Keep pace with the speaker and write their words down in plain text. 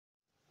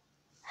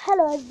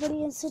Hello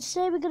everybody, and so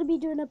today we're going to be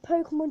doing a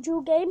Pokemon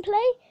duel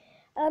gameplay,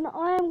 and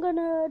I am going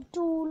to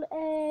duel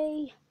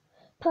a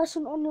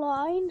person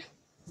online.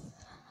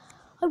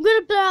 I'm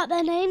going to blur out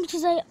their names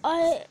because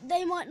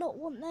they might not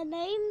want their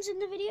names in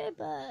the video,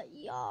 but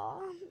yeah.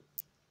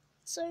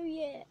 So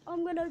yeah,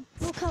 I'm going to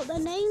block out their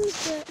names,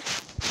 but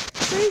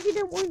sorry if you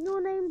don't want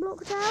your name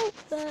blocked out,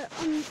 but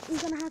I'm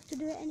going to have to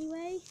do it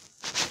anyway.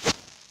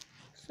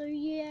 So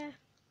yeah,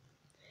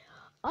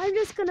 I'm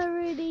just going to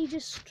really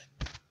just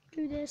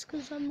do this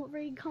because I'm not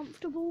very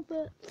comfortable,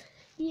 but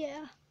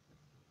yeah.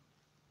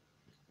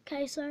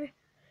 Okay, so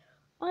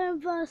I am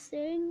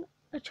versing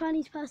a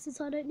Chinese person,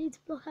 so I don't need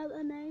to block out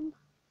their name.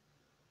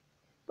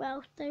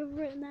 Well, they've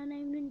written their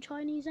name in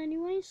Chinese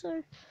anyway,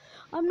 so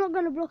I'm not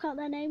going to block out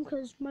their name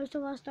because most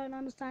of us don't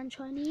understand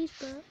Chinese,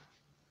 but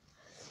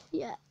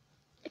yeah.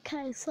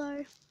 Okay,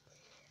 so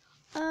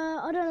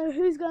I don't know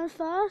who's going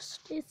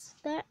first.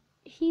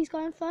 He's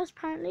going first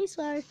apparently,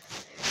 so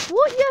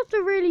what you have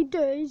to really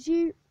do is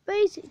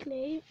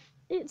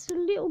it's a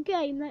little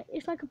game that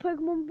it's like a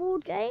Pokemon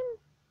board game.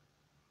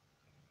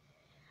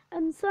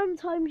 And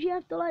sometimes you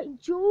have to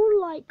like duel,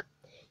 like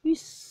you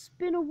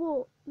spin a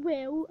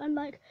wheel and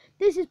like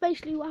this is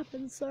basically what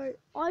happens. So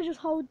I just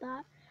hold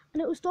that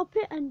and it will stop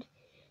it, and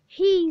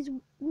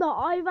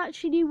I've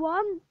actually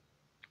won,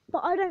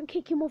 but I don't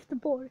kick him off the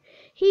board.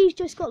 He's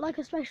just got like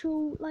a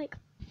special like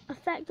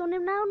effect on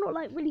him now, not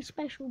like really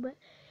special, but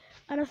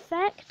an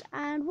effect.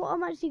 And what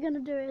I'm actually going to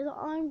do is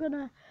I'm going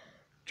to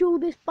duel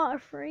this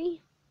Butterfree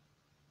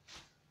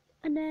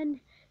and then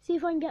see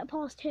if I can get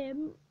past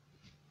him.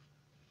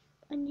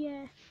 And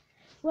yeah,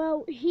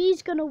 well,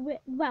 he's gonna win.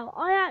 Well,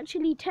 I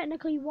actually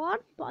technically won,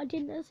 but I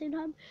didn't at the same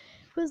time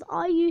because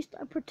I used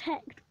a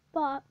protect,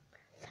 but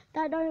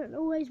that don't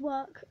always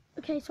work.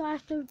 Okay, so I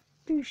have to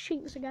do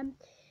Shinx again,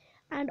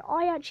 and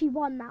I actually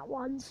won that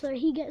one, so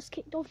he gets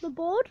kicked off the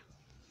board.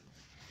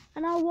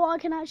 And now what I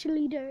can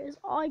actually do is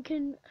I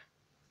can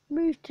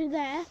move to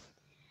there,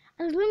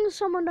 and as long as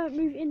someone don't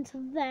move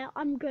into there,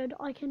 I'm good.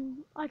 I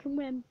can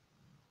win.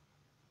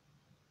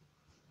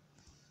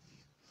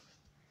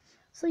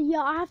 So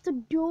yeah, I have to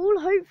duel.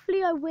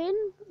 Hopefully I win.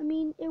 I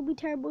mean, it'll be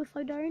terrible if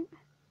I don't.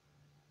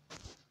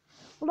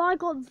 Well, I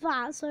got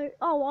that, so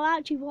I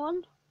actually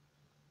won.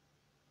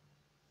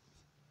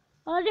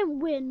 Well, I didn't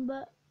win,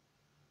 but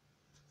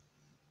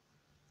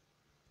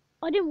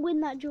I didn't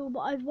win that duel,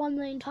 but I've won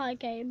the entire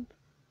game.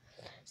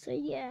 So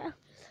yeah,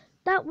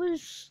 that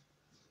was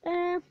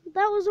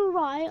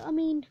alright. I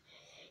mean,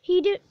 he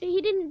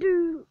didn't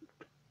do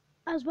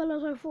as well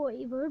as I thought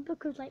he would,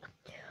 because like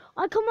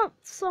I come up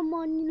with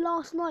someone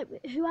last night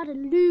who had a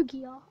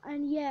Lugia,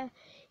 and yeah,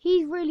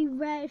 he's really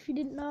rare if you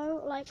didn't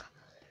know.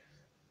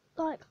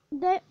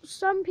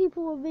 Some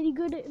people are really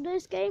good at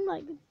this game.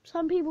 Like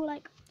some people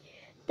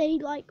they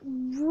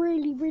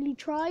really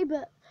try,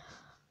 but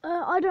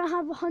I don't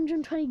have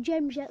 120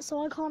 gems yet,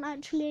 so I can't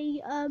actually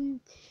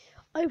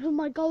open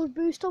my gold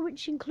booster,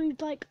 which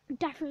includes like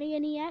definitely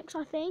an EX,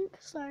 I think.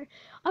 So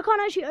I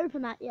can't actually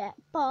open that yet,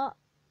 but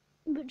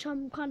which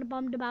I'm kind of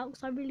bummed about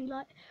because I really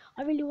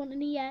want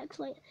an EX.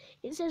 Like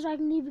it says I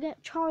can either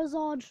get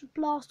Charizard,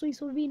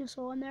 Blastoise, or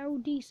Venusaur, and they're all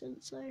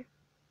decent. So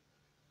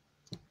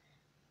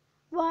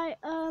right,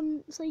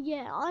 so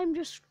yeah, I'm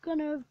just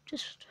gonna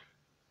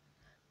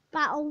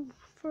battle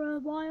for a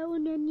while,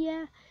 and then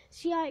yeah,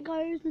 see how it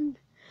goes. And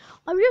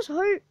I'm just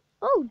hope.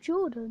 Oh,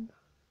 Jordan,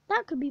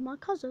 that could be my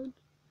cousin.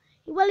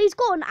 Well, he's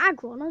got an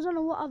Aggron. I don't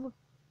know what other.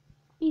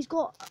 He's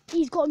got a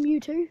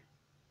Mewtwo.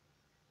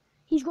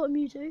 He's got a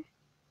Mewtwo.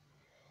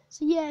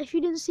 So yeah, if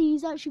you didn't see,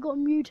 he's actually got a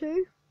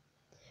Mewtwo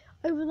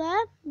over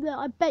there. Yeah,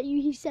 I bet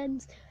you he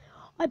sends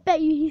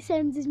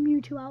his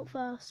Mewtwo out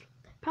first.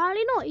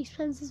 Apparently not. He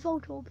sends his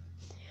Voltorb.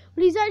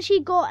 But he's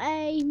actually got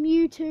a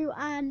Mewtwo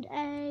and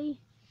a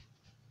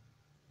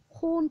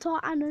Haunter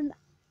and an.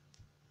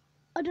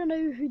 I don't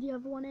know who the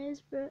other one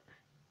is, but.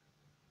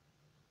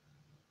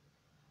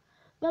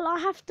 Well, I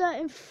have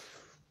to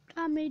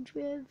damage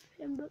with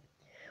him, but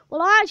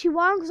well, I actually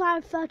won because I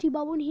have 30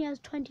 bubble and he has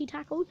 20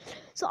 tackle,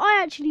 so I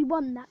actually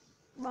won that,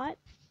 right?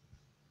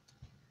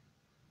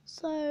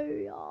 So,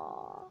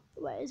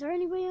 wait, is there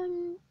any way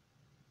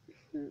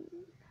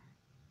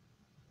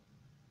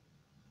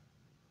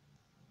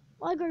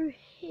I go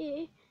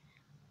here.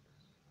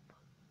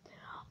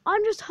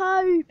 I'm just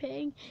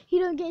hoping he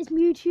don't get his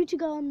Mewtwo to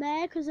go on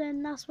there, because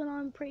then that's when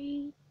I'm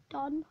pretty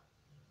done.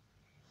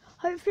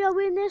 Hopefully I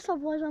win this,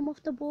 otherwise I'm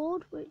off the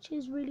board, which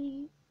is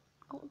really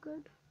not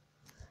good.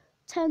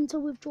 10 to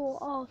withdraw.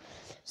 Oh,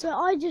 so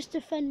I just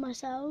defend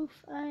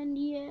myself, and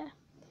yeah.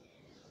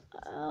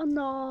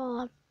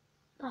 No,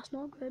 that's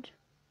not good.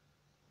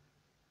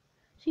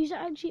 So he's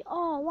actually.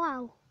 Oh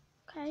wow.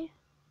 Okay.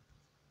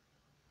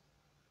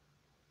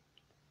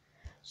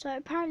 So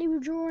apparently we're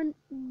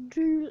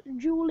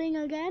dueling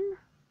again.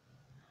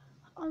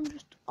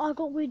 I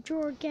got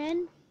withdraw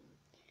again.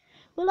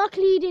 Well,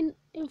 luckily he didn't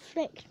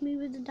inflict me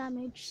with the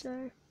damage,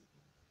 so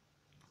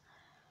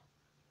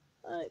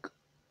like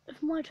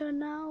it's my turn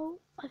now,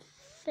 I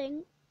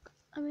think.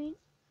 I mean,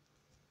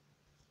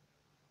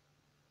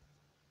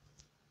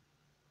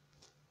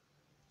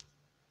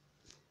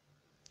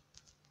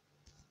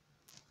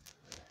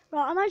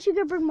 Right, I'm actually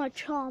going to bring my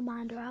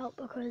Charmander out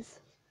because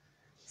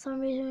for some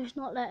reason it's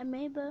not letting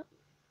me, but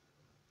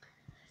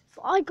if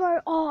I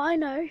go, oh, I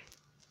know.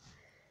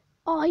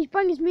 Oh, he's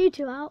bringing his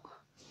Mewtwo out.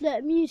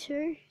 Look,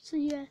 Mewtwo, so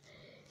yeah.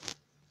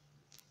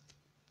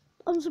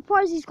 I'm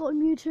surprised he's got a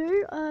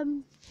Mewtwo,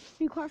 to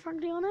be quite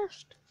frankly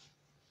honest.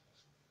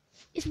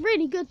 It's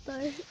really good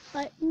though,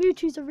 like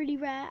Mewtwo's are really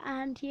rare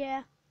and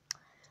yeah.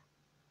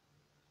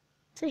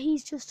 So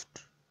he's just,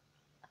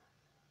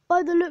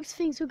 by the looks of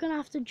things we're going to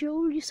have to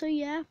duel, so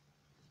yeah.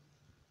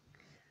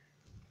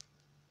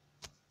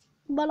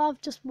 Well,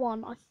 I've just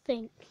won, I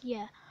think,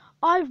 yeah.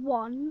 I've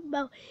won.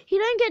 Well, he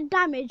don't get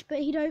damage, but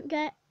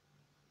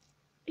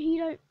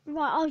right,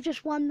 I've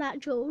just won that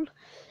duel.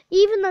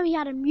 Even though he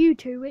had a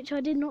Mewtwo, which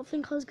I did not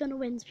think I was going to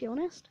win, to be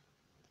honest.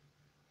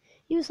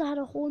 He also had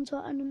a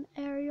Haunter and an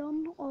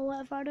Aerion, or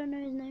whatever, I don't know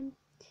his name.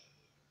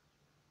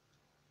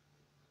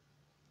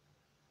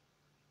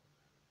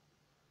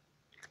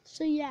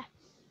 So yeah.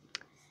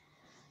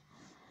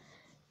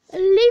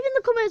 Leave in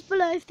the comments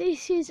below if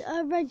this is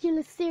a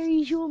regular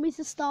series you want me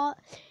to start.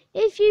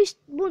 If you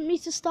want me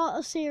to start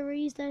a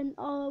series, then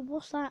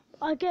what's that?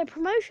 I get a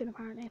promotion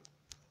apparently.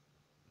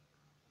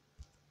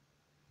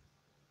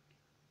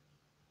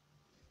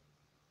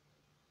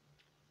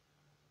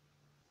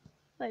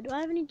 Wait, do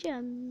I have any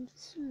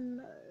gems?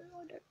 No,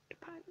 I don't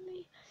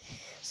apparently.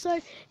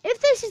 So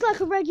if this is like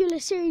a regular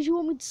series you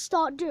want me to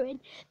start doing,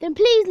 then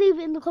please leave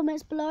it in the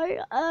comments below.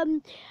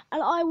 And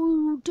I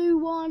will do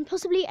one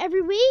possibly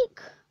every week.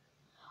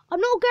 I'm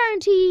not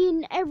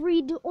guaranteeing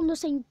on the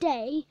same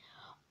day.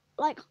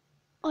 Like,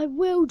 I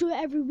will do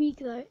it every week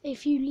though,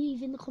 if you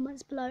leave in the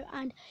comments below.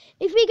 And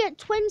if we get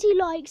 20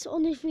 likes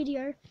on this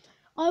video,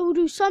 I will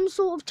do some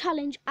sort of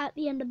challenge at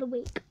the end of the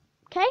week.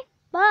 Okay?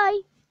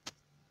 Bye!